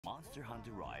Monster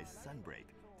Hunter Rise Sunbreak,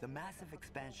 the massive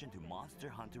expansion to Monster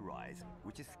Hunter Rise,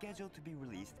 which is scheduled to be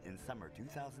released in summer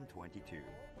 2022.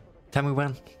 Tell me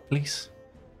when, please.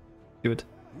 Do it.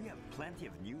 We have plenty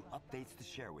of new updates to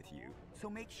share with you, so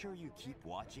make sure you keep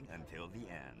watching until the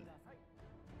end.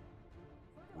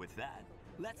 With that,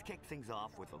 let's kick things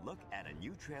off with a look at a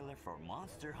new trailer for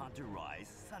Monster Hunter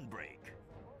Rise Sunbreak.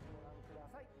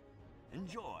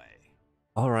 Enjoy!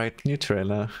 Alright, new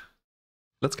trailer.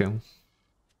 Let's go.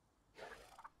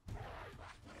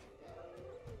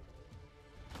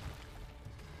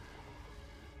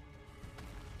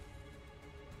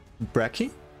 Bracky?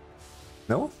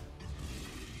 No?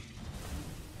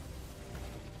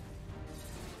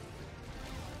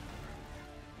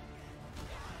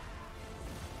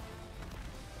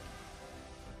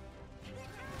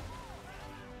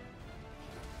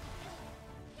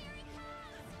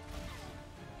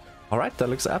 Alright, that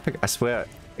looks epic. I swear,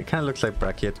 it kind of looks like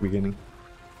Bracky at the beginning.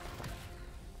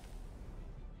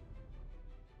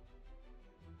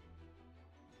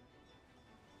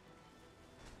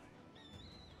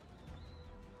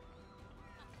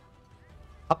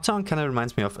 Uptown kind of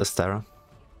reminds me of Astera.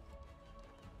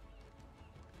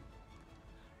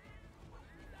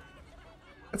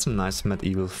 That's some nice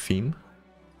medieval theme.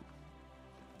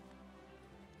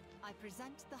 I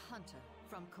present the hunter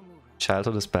from Komura.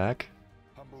 Childhood is back.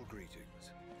 Humble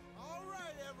greetings. All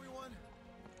right, everyone.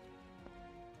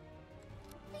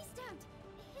 Please don't.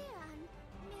 Here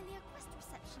I'm merely a quest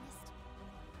receptionist.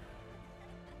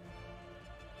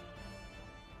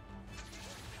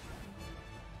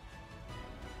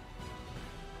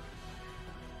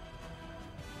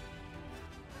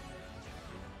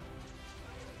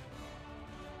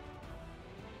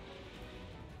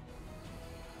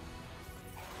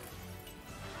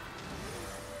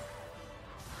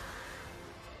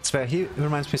 Swear, he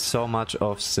reminds me so much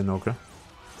of Sinogra.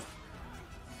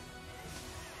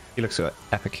 He looks so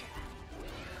epic.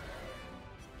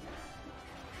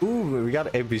 Ooh, we got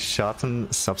a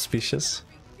Bishartan subspecies.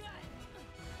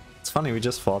 It's funny, we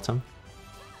just fought him.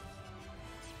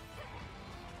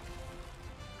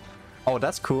 Oh,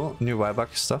 that's cool. New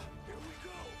Wybug stuff.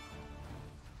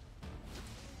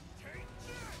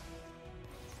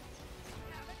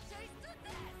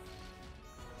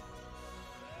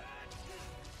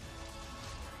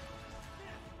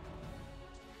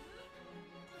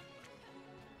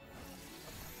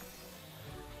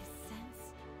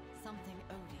 Something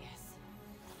odious.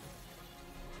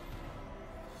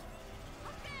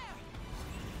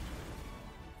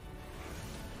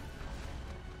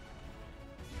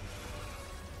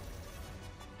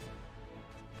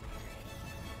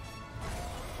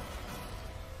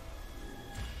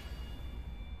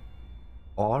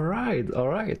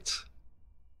 Alright.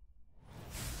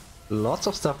 Lots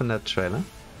of stuff in that trailer.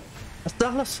 That's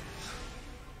Dallas.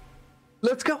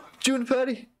 Let's go, June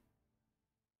 30.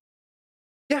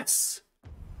 Yes!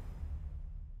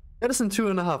 That is in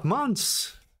 2.5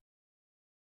 months.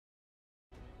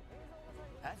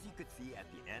 As you could see at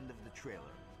the end of the trailer,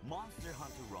 Monster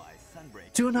Hunter Rise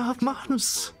Sunbreak 2.5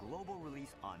 months. for a global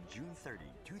release on June 30,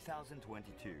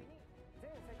 2022.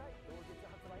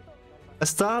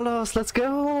 Astalos, let's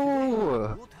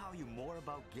go! We'll tell you more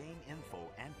about game info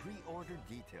and pre-order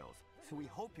details, so we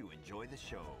hope you enjoy the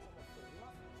show.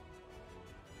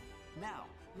 Now,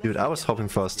 Dude, I was hoping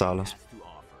for Astalos.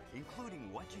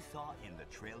 Including what you saw in the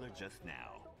trailer just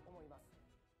now.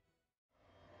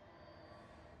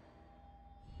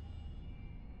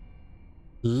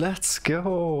 Let's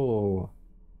go!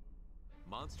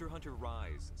 Monster Hunter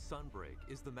Rise Sunbreak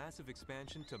is the massive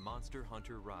expansion to Monster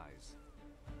Hunter Rise.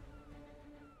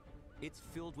 It's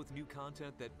filled with new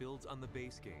content that builds on the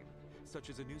base game, such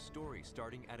as a new story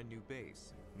starting at a new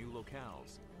base, new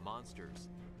locales, monsters,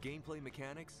 gameplay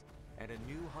mechanics, and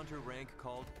a new hunter rank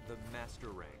called the Master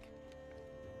Rank.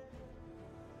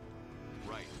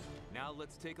 Right, now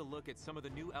let's take a look at some of the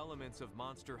new elements of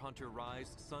Monster Hunter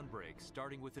Rise Sunbreak,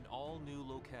 starting with an all-new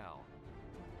locale.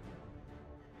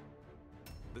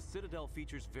 The Citadel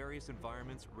features various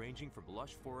environments ranging from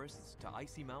lush forests to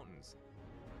icy mountains.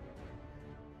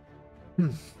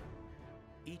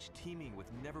 Each teeming with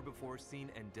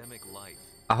never-before-seen endemic life.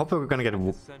 I hope we're gonna get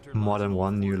more than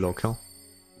one new locale.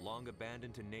 Long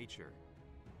abandoned to nature.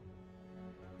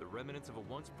 The remnants of a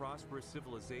once prosperous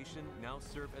civilization now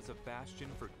serve as a bastion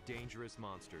for dangerous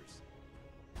monsters.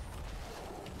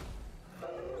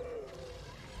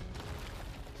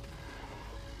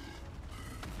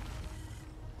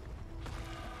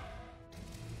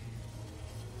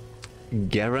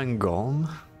 Garangolm?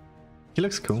 He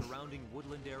looks cool. The surrounding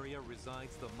woodland area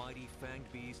resides the mighty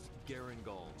fanged beast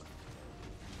Garangolm.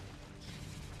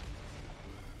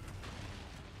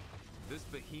 This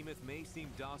behemoth may seem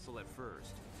docile at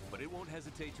first, but it won't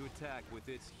hesitate to attack with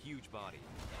its huge body.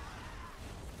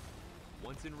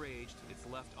 Once enraged, its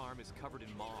left arm is covered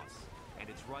in moss, and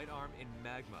its right arm in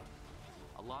magma,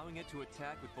 allowing it to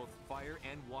attack with both fire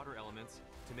and water elements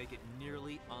to make it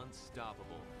nearly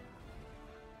unstoppable.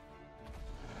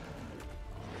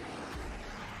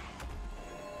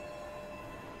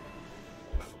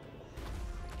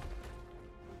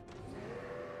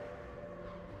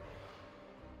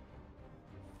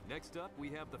 Next up, we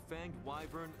have the fanged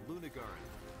wyvern Lunagarn.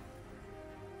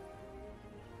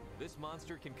 This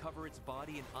monster can cover its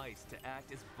body in ice to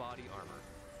act as body armor.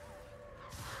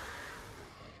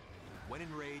 When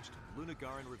enraged,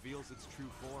 Lunagarn reveals its true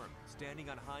form, standing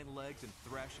on hind legs and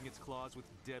thrashing its claws with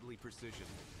deadly precision.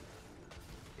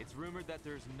 It's rumored that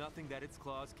there's nothing that its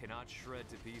claws cannot shred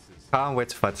to pieces. Can't wait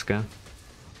to fight this guy.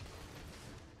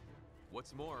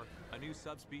 What's more, a new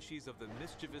subspecies of the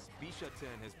mischievous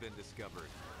Bishaten has been discovered.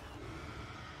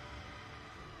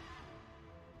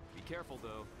 Be careful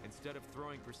though, instead of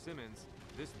throwing persimmons,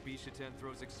 this Bishaten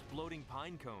throws exploding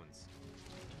pine cones.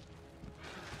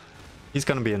 He's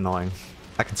gonna be annoying,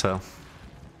 I can tell.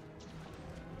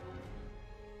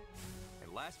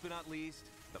 And last but not least,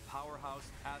 the powerhouse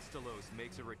Astalos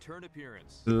makes a return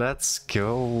appearance. Let's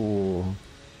go.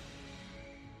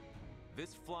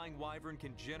 This flying wyvern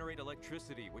can generate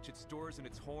electricity, which it stores in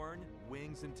its horn,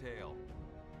 wings, and tail.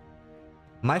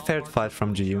 My favorite fight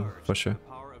from GU, for sure. The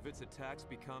power of its attacks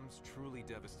becomes truly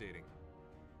devastating.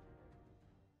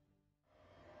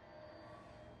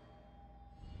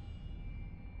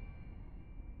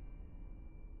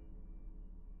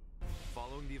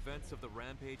 Following the events of the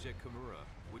rampage at Komura,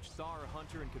 which saw our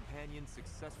hunter and companions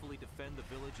successfully defend the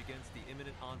village against the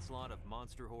imminent onslaught of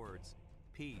monster hordes,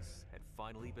 peace had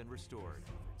finally been restored.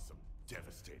 Some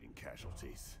devastating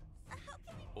casualties.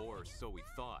 Or so we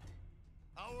thought.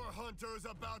 Our hunter's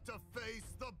about to face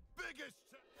the biggest...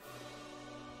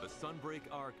 The Sunbreak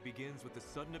arc begins with the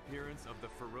sudden appearance of the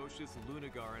ferocious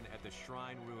Lunagarn at the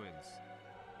Shrine Ruins.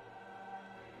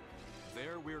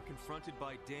 There we're confronted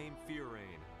by Dame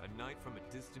Fiorraine, a knight from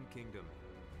a distant kingdom.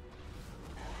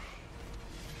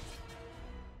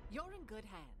 You're in good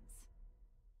hands.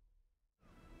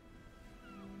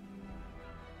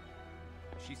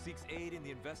 She seeks aid in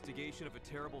the investigation of a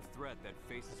terrible threat that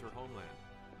faces her homeland.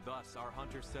 Thus, our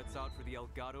hunter sets out for the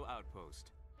Elgato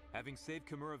outpost. Having saved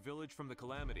Komura village from the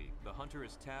calamity, the hunter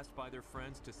is tasked by their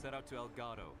friends to set out to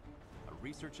Elgato, a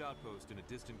research outpost in a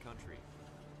distant country.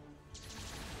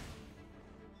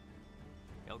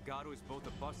 Elgato is both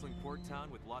a bustling port town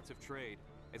with lots of trade,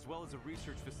 as well as a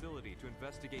research facility to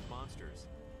investigate monsters.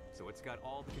 So it's got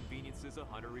all the conveniences a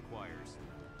hunter requires.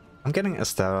 I'm getting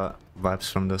Astera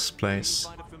vibes from this place, You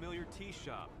can find a familiar tea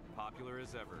shop, popular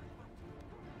as ever.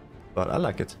 but I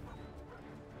like it.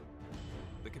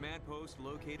 The command post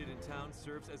located in town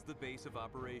serves as the base of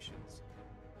operations.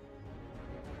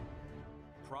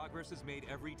 Progress is made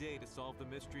every day to solve the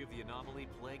mystery of the anomaly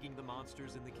plaguing the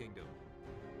monsters in the kingdom.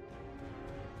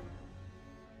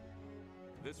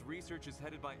 This research is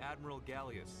headed by Admiral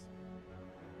Gallius,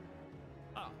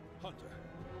 Ah, hunter.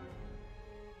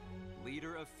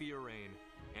 leader of Fiorraine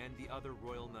and the other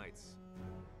royal knights.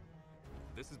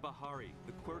 This is Bahari,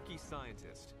 the quirky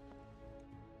scientist.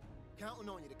 Counting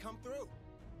on you to come through.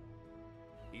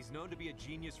 He's known to be a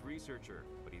genius researcher,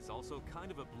 but he's also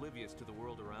kind of oblivious to the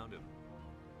world around him.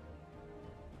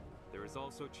 There is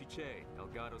also Chiche,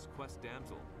 Elgato's quest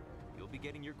damsel. You'll be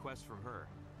getting your quest from her.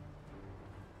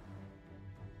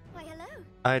 Why, hello.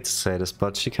 I hate to say this,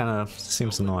 but she kind of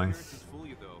seems Don't let annoying. appearances fool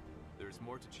you, though. There's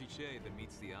more to Chiche than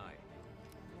meets the eye.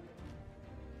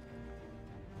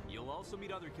 You'll also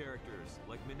meet other characters,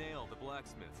 like Minael, the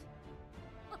blacksmith,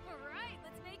 Alright,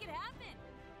 let's make it happen!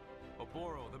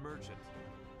 Oboro, the merchant,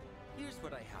 Here's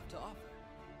what I have to offer.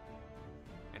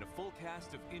 and a full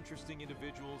cast of interesting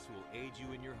individuals who will aid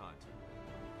you in your hunt.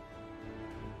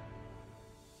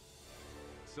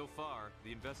 So far,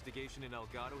 the investigation in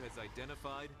Elgato has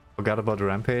identified Forgot about the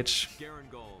rampage.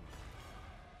 Garangolm,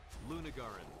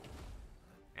 Lunagarn,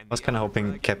 and I was the kind of other hoping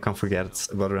dragon Capcom forgets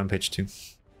Malzeno about the rampage too.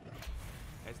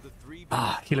 as the three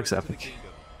Ah, biggest he looks threats to the epic. kingdom.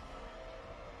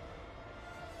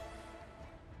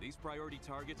 These priority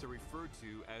targets are referred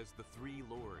to as the Three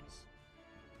Lords.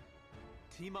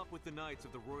 Team up with the Knights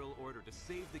of the Royal Order to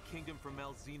save the kingdom from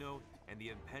Malzeno and the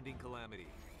impending calamity.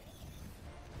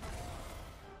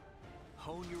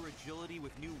 Hone your agility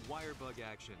with new wirebug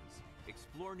actions,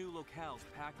 explore new locales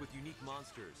packed with unique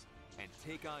monsters, and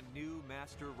take on new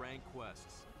master rank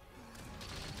quests.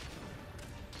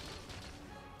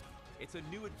 It's a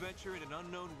new adventure in an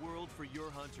unknown world for your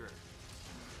hunter.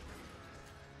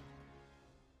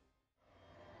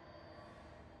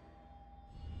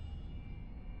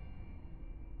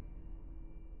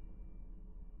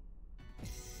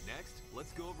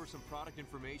 let's go over some product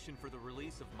information for the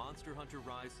release of Monster Hunter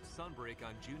Rise Sunbreak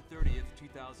on June 30th,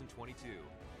 2022.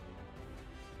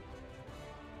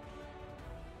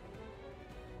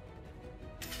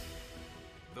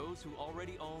 Those who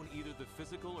already own either the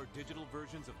physical or digital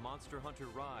versions of Monster Hunter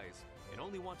Rise and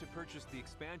only want to purchase the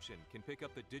expansion can pick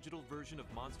up the digital version of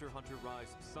Monster Hunter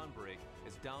Rise Sunbreak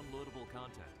as downloadable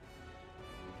content.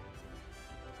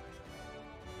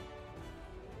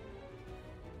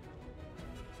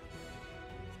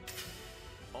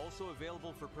 Also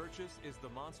available for purchase is the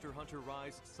Monster Hunter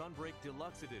Rise Sunbreak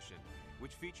Deluxe Edition,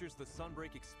 which features the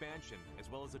Sunbreak expansion as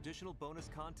well as additional bonus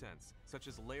contents such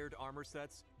as layered armor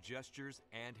sets, gestures,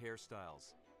 and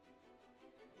hairstyles.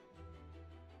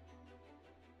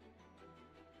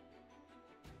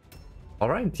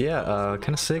 Alright, yeah,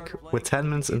 kinda sick. We're 10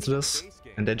 minutes into this,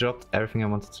 and they dropped everything I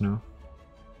wanted to know.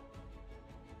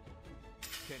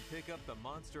 Can pick up the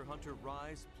Monster Hunter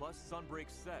Rise plus Sunbreak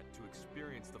set to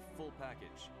experience the full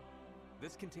package.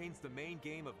 This contains the main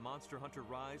game of Monster Hunter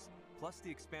Rise plus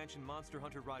the expansion Monster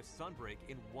Hunter Rise Sunbreak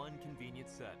in one convenient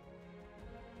set.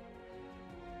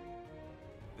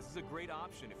 This is a great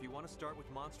option if you want to start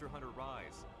with Monster Hunter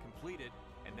Rise, complete it,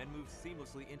 and then move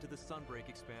seamlessly into the Sunbreak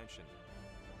expansion.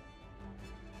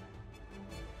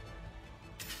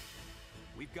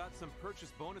 We've got some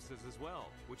purchase bonuses as well,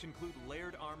 which include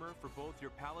layered armor for both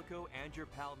your Palico and your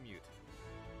Palmute.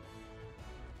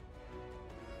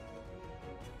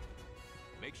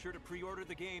 Make sure to pre-order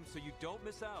the game so you don't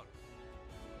miss out.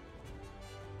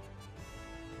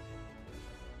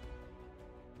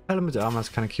 Helmet armor is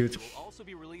kinda cute. We'll also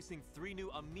be releasing 3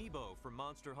 new amiibo for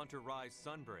Monster Hunter Rise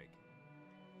Sunbreak.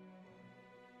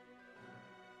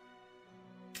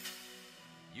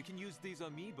 You can use these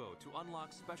amiibo to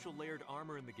unlock special layered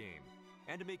armor in the game,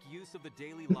 and to make use of the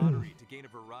daily lottery to gain a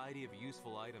variety of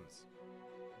useful items.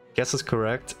 Guess is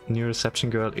correct. New reception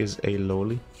girl is a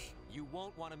loli. You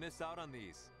won't want to miss out on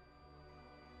these.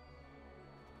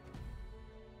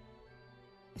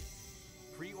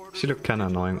 Pre-order She looked kinda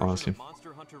annoying, honestly.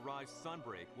 Monster Hunter Rise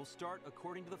Sunbreak will start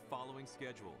according to the following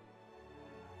schedule.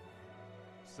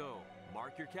 So,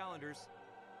 mark your calendars.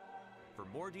 For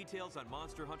more details on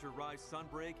Monster Hunter Rise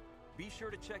Sunbreak, be sure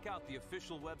to check out the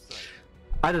official website.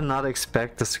 I did not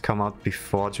expect this to come out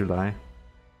before July.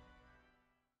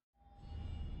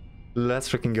 Let's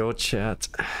freaking go, chat.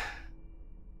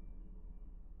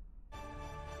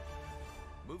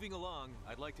 Moving along,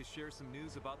 I'd like to share some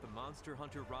news about the Monster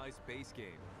Hunter Rise base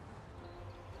game.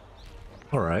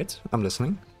 Alright, I'm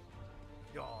listening.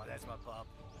 Oh, that's my pup.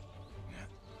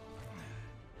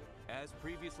 As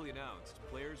previously announced,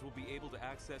 players will be able to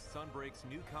access Sunbreak's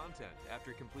new content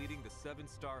after completing the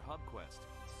 7-star hub quest,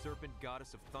 Serpent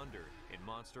Goddess of Thunder, in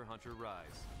Monster Hunter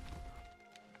Rise.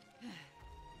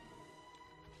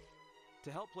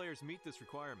 To help players meet this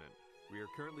requirement, we are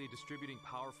currently distributing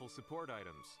powerful support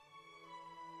items.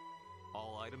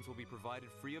 All items will be provided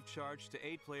free of charge to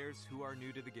aid players who are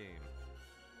new to the game.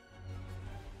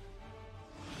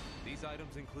 These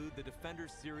items include the Defender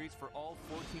series for all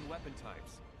 14 weapon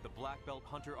types, the Black Belt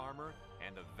Hunter armor,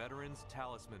 and the Veteran's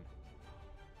Talisman.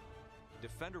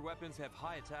 Defender weapons have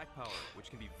high attack power, which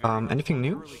can be very helpful anything in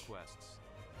new? early quests.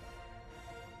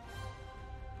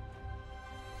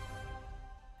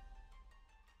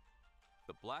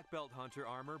 The Black Belt Hunter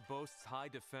armor boasts high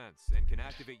defense and can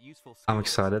activate useful skills, I'm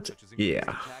excited. such as increased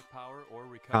Yeah. attack power or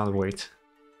recovery. Can't wait.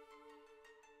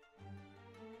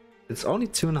 It's only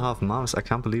 2.5 months, I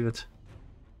can't believe it.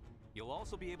 You'll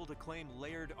also be able to claim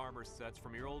layered armor sets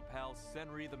from your old pal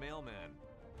Senri the Mailman.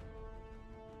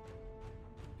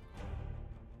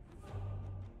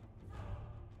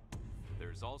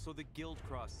 There's also the Guild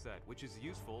Cross set, which is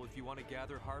useful if you want to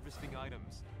gather harvesting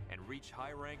items and reach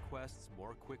high rank quests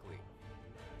more quickly.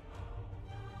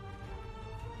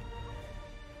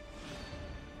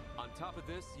 On top of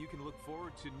this, you can look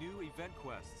forward to new event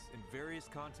quests and various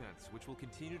contents, which will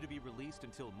continue to be released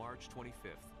until March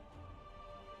 25th.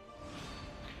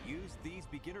 Use these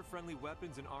beginner-friendly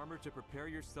weapons and armor to prepare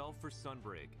yourself for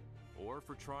Sunbreak, or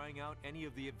for trying out any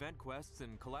of the event quests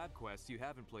and collab quests you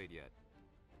haven't played yet.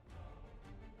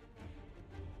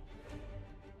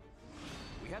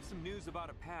 We have some news about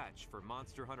a patch for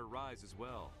Monster Hunter Rise as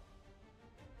well.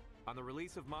 On the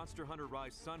release of Monster Hunter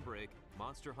Rise Sunbreak,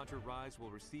 Monster Hunter Rise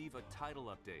will receive a title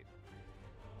update.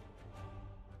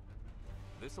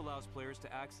 This allows players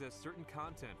to access certain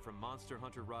content from Monster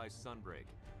Hunter Rise Sunbreak.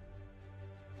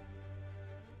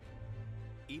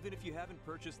 Even if you haven't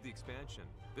purchased the expansion,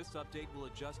 this update will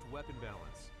adjust weapon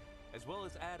balance, as well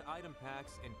as add item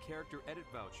packs and character edit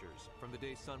vouchers from the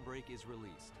day Sunbreak is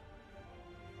released.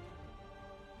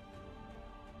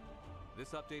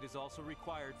 This update is also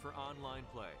required for online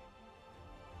play.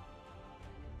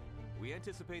 We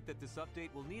anticipate that this update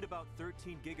will need about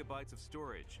 13 gigabytes of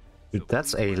storage. Dude,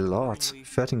 that's a lot.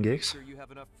 13 gigs. Make sure you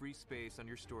have enough free space on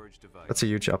your storage device. That's a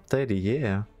huge update,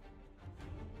 yeah.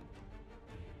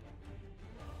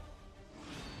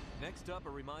 Next up, a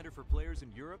reminder for players in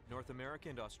Europe, North America,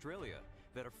 and Australia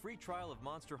that a free trial of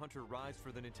Monster Hunter Rise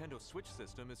for the Nintendo Switch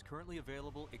system is currently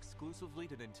available exclusively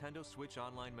to Nintendo Switch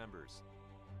Online members.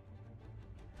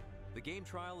 The game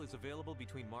trial is available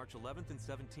between March 11th and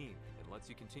 17th and lets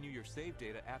you continue your save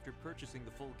data after purchasing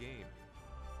the full game.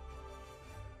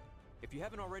 If you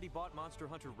haven't already bought Monster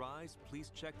Hunter Rise,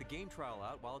 please check the game trial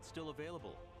out while it's still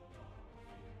available.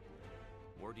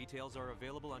 More details are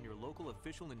available on your local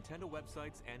official Nintendo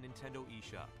websites and Nintendo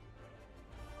eShop.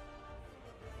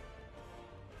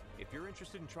 If you're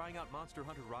interested in trying out Monster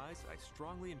Hunter Rise, I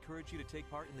strongly encourage you to take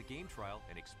part in the game trial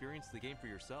and experience the game for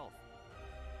yourself.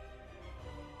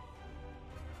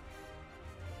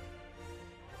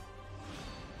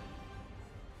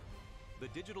 The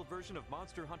digital version of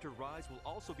Monster Hunter Rise will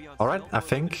also be on sale Alright, for I a limited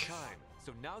think time,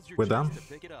 so now's your we're chance done. to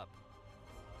pick it up.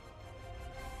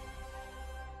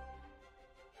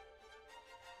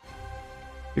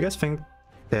 You guys think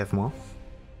they have more?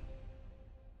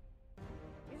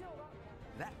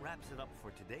 That wraps it up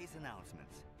for today's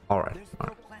announcements. Alright, There's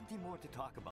alright. still plenty more to talk about.